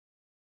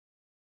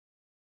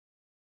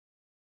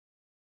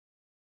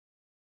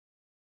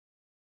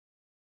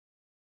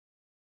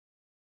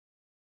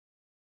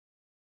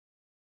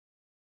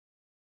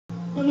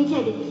Non mi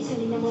chiede di chi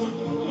sono innamorato.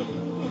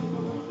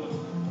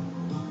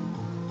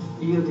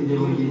 Io ti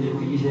devo chiedere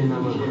di chi sei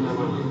innamorato.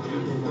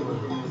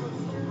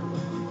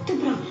 Tu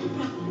proprio.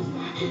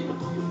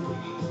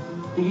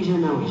 Di chi sei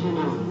innamorato?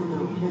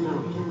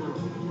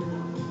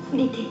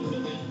 Di te.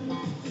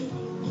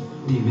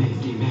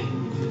 Di me.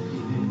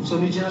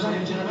 Sono il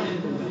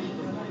generale.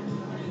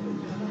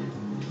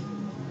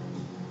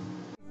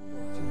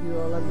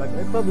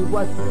 E proprio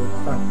quattro,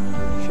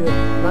 c'è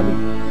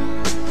l'amico,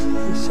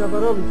 questa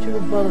parola c'è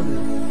un parola,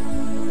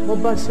 ma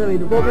basta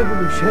vedere, come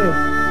conosce,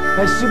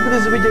 è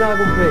subito si vede la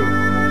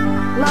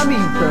comprende.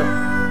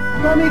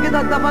 L'amico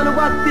da fare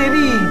quattro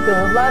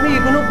vite,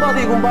 l'amico non può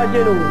dire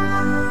compagno noi,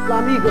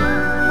 l'amico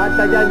ha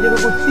tagliato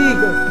così, e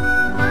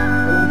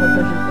non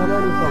faccia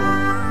cercare di fare.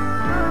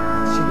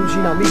 Se tu sei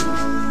un amico,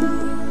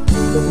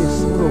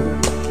 dovresti proprio.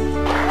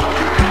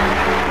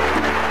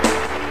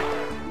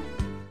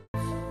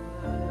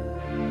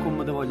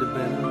 Ti voglio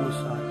bene, non lo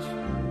sai.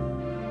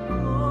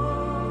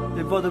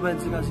 E poi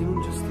penso che se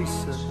non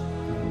giustizia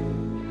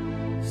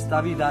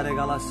sta vita la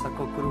regalasse a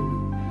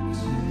qualcuno.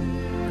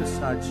 Che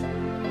saggio.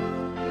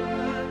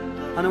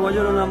 A ne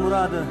vogliono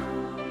innamorata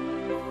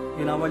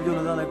e ne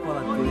vogliono tale e quale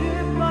a te.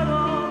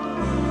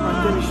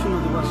 A te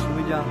nessuno ti può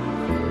assomigliare.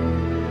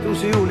 Tu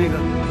sei unica,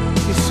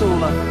 sei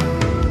sola.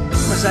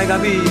 Ma sai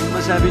capire,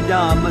 ma sai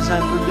pigliare, ma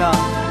sai impugliare.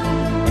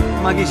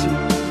 Ma chi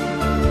sei?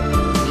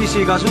 Chi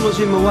sei che solo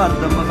se mi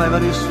guarda mi fai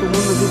vedere questo mondo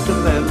tutto è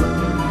bello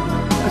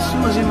e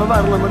solo se mi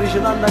parla mi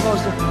dice tanta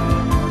cosa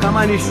che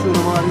mai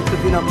nessuno mi ha detto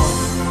fino a ora.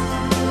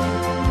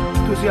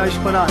 Tu sei la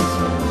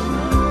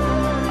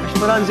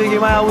speranza che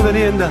mai ha avuto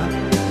niente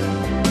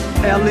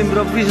e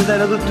all'improvviso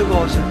te tutte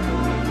cose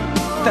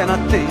tiene a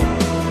te.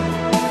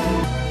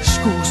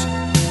 Scusa,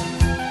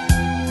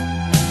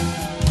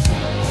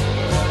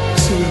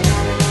 sì,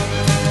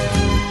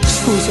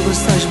 scusa per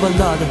stare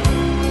sbandata,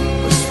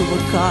 questo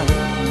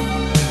peccato,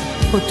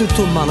 per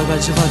tutto il male che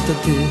ci ha fatto a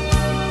te.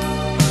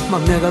 Ma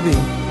mi ha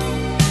capito,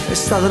 è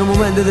stato un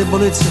momento di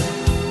debolezza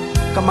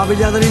che mi ha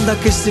pigliato in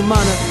questa in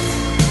mano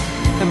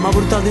e mi ha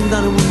portato in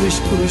un mondo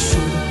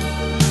sconosciuto,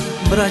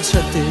 braccio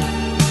a te.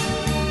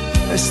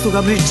 E sto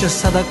capriccio è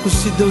stato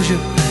così dolce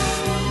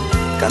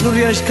che non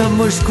riesco a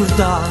mai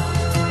scordare.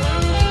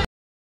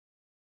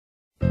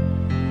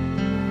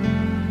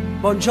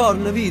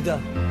 Buongiorno vita,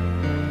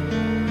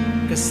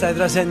 che stai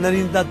trasendo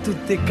da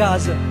tutte le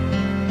case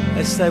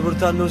e stai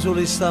portando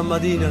solo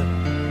stamattina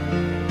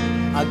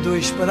a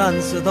due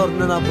speranze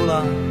tornano a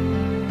volare.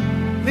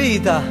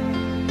 Vita,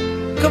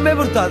 come hai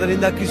portato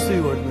a questi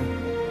giorni?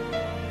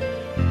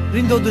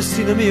 Rindo il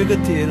destino mio che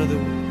tieni tu.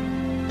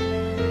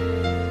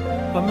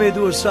 Per me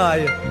tu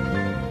sai,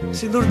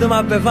 se tu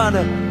mi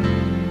befana,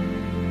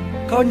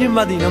 che ogni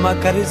mattina mi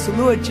accarezza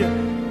luce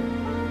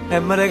e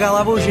mi regala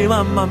la voce di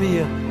mamma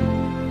mia,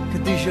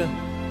 che dice,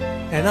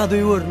 è nato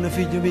il giorno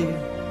figlio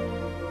mio.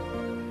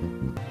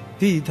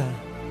 Vita,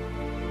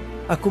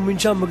 a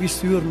cominciamo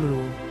questo giorno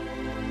nuovo.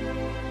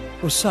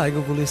 Lo sai che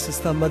volessi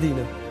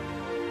stamattina?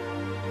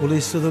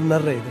 Volessi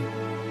tornare a rete?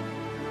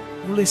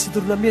 Volessi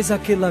tornare a mezzo a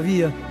quella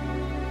via?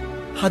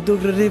 A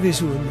dove credevi i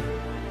sogni?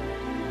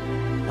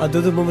 A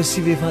dove mi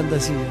vestivi di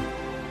fantasia?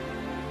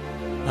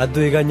 A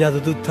dove hai cagnato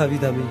tutta la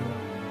vita mia?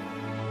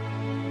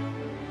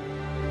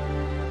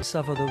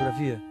 Questa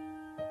fotografia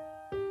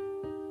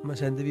mi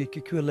sente via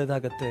che quella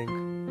età che tengo.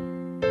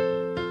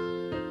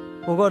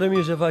 Il cuore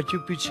mio si fa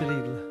più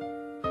piccolino.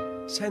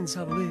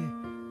 Senza volere,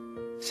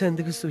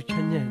 senti che sto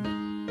piangendo.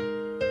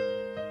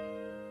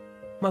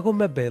 Ma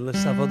com'è bella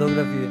sta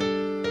fotografia.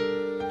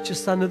 Ci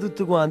stanno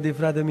tutti quanti i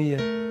frati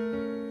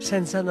miei,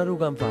 senza una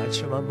ruga in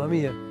faccia, mamma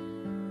mia.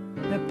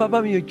 E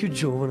papà mio è più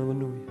giovane con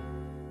noi.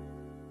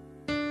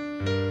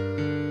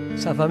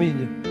 Sta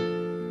famiglia,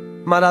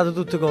 mi ha dato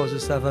tutte cose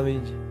sta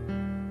famiglia.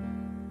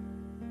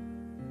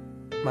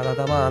 Mi ha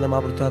dato la mano, mi ha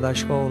portato a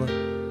scuola.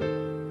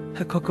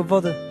 E qualche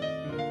volta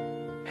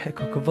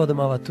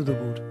mi ha battuto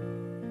pure.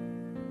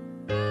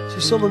 Se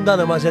sono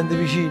lontano mi sento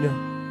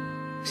vicino,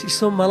 se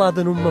sono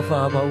malato non mi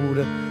fa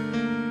paura,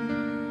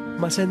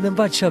 ma sente in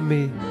faccia a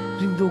me,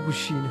 rindo il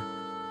cuscino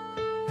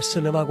e se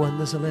ne va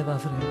quando si leva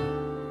freddo.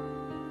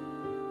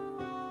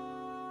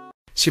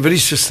 Si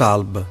ferisce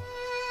st'alba,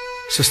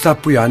 si sta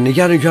appuiando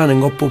piano piano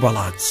in coppa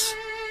palazzo,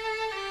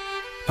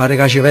 pare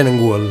che ci viene in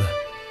cuore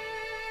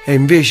e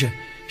invece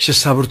ci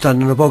sta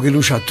portando una poca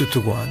luce a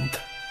tutto quanto.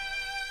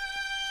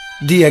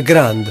 Dio è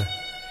grande,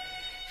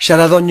 c'è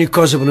dato ogni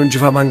cosa per non ci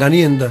fa mancare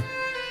niente.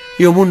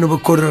 Io mondo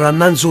per correre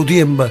annanzi al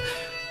tempo,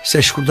 si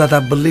è scordata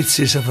la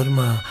bellezza e si è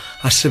fermata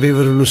a sapere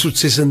uno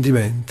suzzo di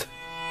sentimento.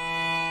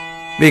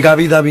 Vedi che la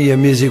vita mia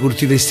mi si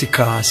curtiva in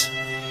casa.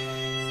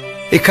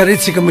 E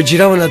carezze che mi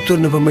giravano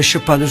attorno per mi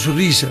scippare un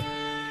sorriso.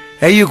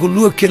 E io con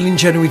lui che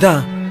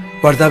l'ingenuità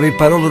guardavo le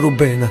parole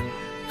rubene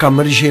che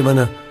mi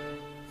dicevano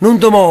non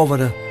ti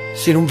muovere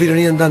se non vedi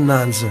niente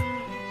annanzi,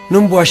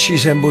 non puoi uscire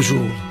sempre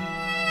solo.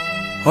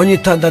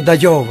 Ogni tanto da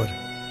piovere,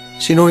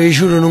 se no i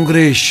giuri non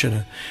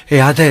crescono e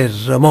la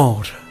terra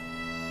muore.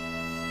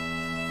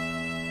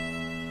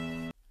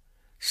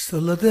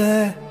 Stella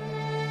te,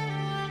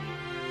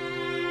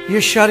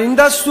 Lasciare in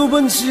sto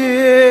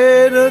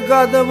pensiero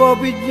che ti può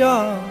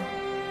pigliare.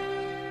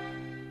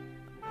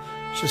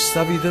 C'è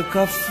sta vita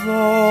qua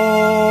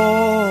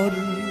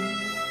fuori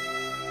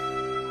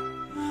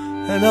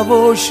e una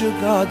voce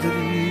che ti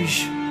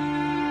dice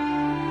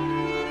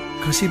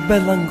che sei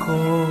bella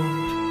ancora.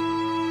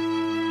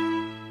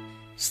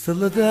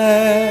 Stella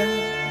te,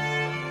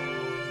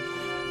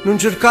 non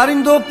cercare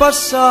in tuo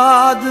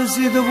passato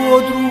se ti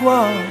può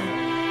trovare.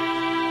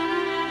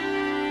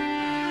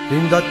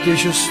 In da te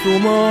c'è sto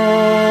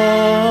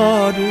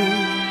mare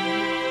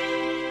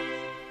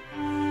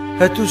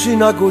e tu sei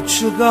una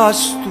goccia che a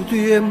sto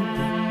tempo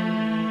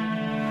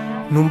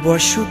non può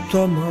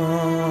asciuttare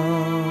mai.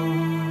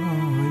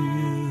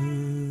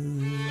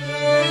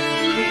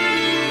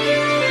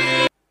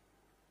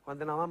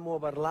 Quando una mamma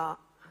parla,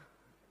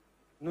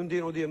 non ti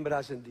non tempo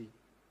a sentire,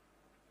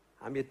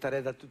 a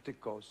mettere da tutte le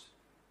cose.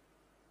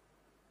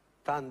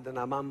 Tanto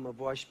una mamma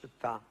può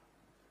aspettare.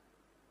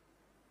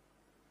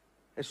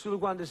 E solo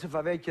quando si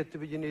fa vecchia e ti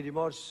pigliano i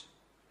rimorsi,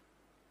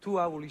 tu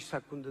la vuoi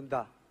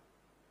accontentare.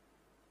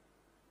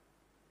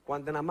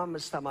 Quando una mamma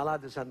sta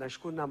malata, si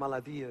nasconde una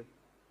malattia,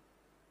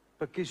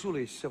 perché solo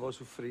essa può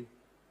soffrire.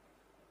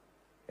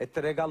 E ti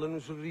regala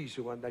un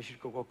sorriso quando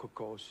cerca qualche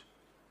cosa.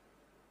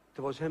 Ti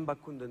può sempre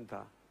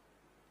accontentare.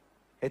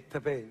 E ti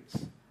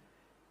pensi.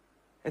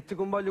 E ti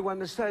convoglio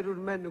quando stai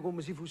dormendo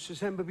come se fosse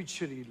sempre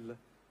piccerilla.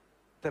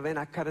 Ti viene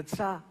a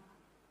carezzare,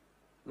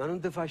 ma non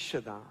ti fa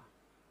sciatare.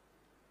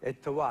 E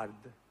ti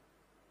guarda.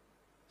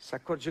 Si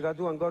accorge che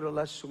tu ancora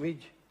la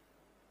assomigli,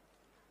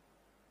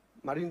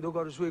 ma rende il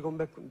cuore suo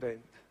come è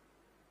contento.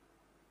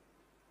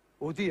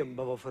 Il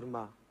tempo può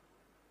fermare,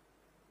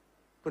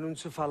 per non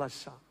si fa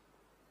lasciare.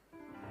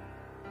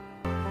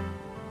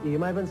 Hai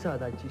mai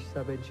pensato a ci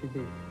sta peggio di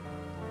te?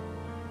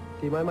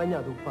 Ti hai mai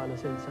mangiato un pane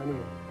senza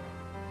niente?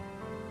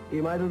 Hai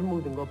mai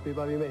dormito in coppia di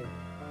pavimento?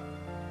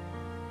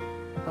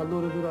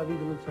 Allora tu la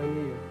vita non sai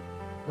io.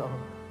 No,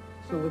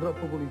 sono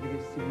troppo puliti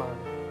questi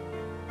mani.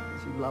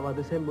 Si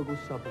lavate sempre con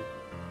sapore.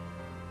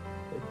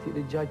 E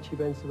ti già ci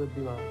penso per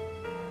di mano.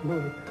 Noi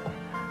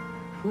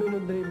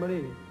non dovremmo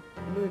morire.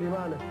 Noi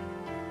rimane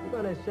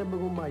sempre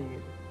con mai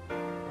ieri.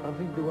 La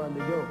figlia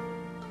quando io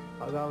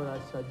pagavo la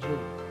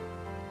stagione.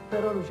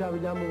 Però non ci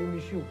vediamo con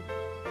nessuno.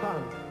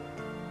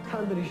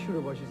 Tanto nessuno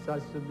può ci stare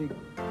sto dì.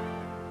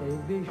 E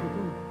invece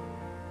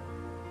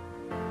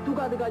tu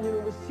che ti cagli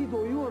un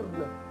vestito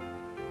giorno,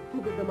 tu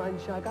che ti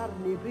mangi la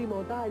carne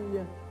primo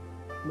taglio,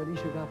 mi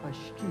dici che fa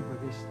schifo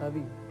questa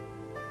vita.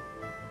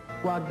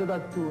 Guarda da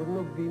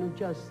attorno, non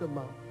c'è sta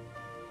male.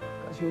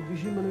 Che se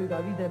diciamo noi che la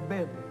vita è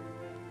bella,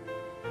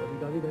 perché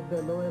la vita è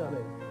bella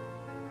veramente,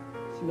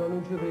 se no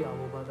non ci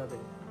proviamo da te.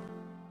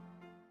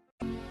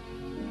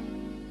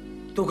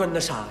 Tu che ne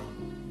sai,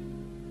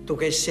 tu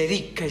che sei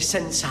ricca e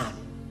senza anima,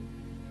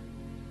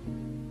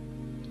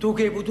 tu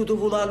che hai potuto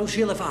volare la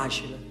luce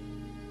facile,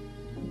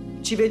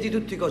 ci vedi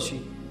tutti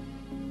così,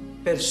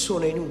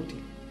 persone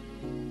inutili.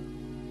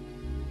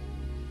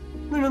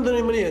 Noi non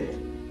teniamo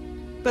niente,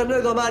 per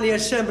noi domani è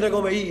sempre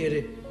come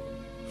ieri,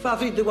 fa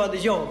freddo quando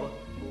piove,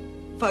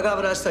 fa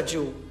capre la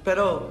stagione,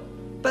 però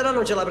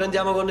non ce la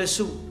prendiamo con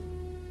nessuno,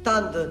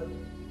 tanto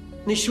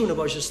nessuno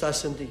può ci stare a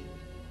sentire.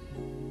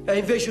 E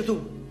invece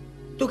tu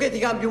che ti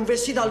cambi un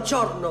vestito al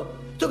giorno,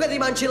 tu che ti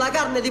mangi la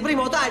carne di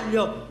primo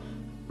taglio,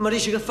 mi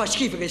dici che fa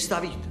schifo questa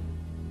vita.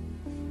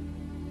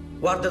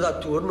 Guarda da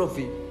attorno,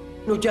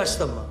 figlio, non c'è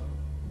sta mai.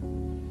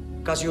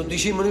 Che se non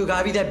diciamo noi che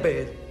la vita è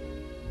bella,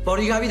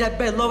 vorrei che la vita è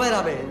bella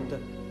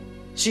veramente,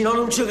 se no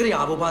non ci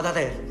creiamo per la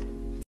terra.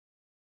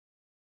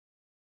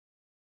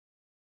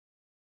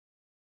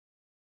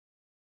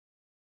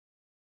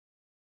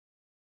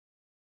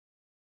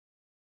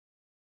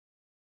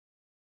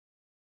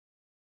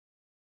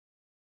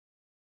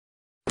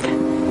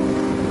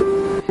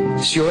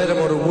 Se io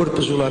ero un corpo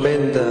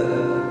solamente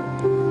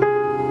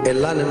e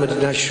l'anima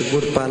rinasce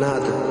corpo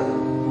nata,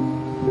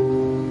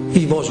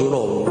 io mo sono un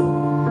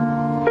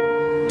uomo,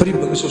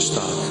 prima che sono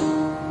stato,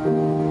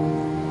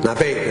 una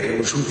pecora,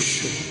 un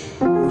ciuccio,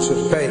 un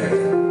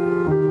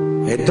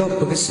serpente, e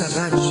dopo che si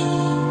arrangia,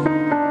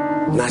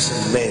 una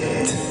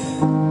semente,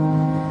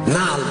 un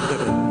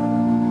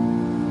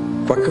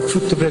albero, qualche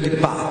frutto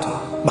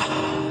prelibato, ma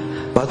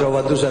trovo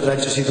a due si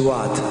arrangia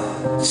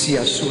situato,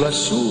 sia sulla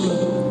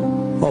sola,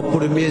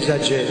 oppure mi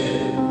esagero.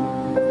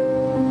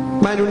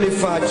 Ma non ne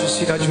faccio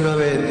questi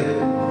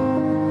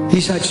ragionamenti.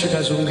 Io saccio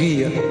che sono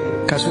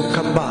io, che sono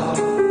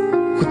cambiato,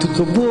 con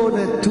tutto buono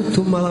e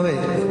tutto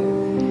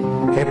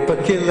malamente. E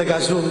perché le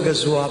casone che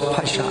sono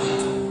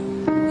appasciato,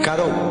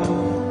 carotto,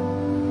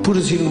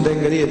 pure se non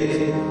tengo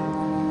niente,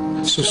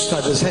 sono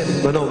state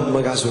sempre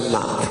non che sono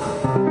nate.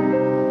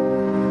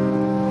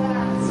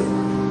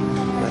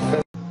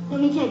 Non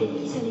mi chiede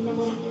di chi sono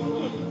innamorato.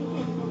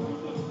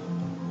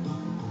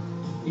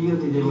 Io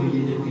ti devo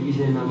chiedere di chi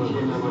sei innamorato.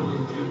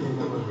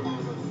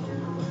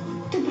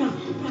 Tu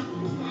proprio.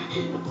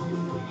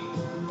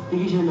 Di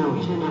chi sei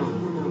innamorato?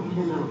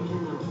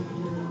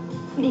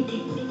 Di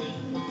te.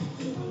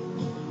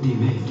 Di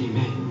me.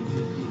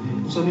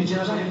 Sono il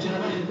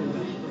generaio.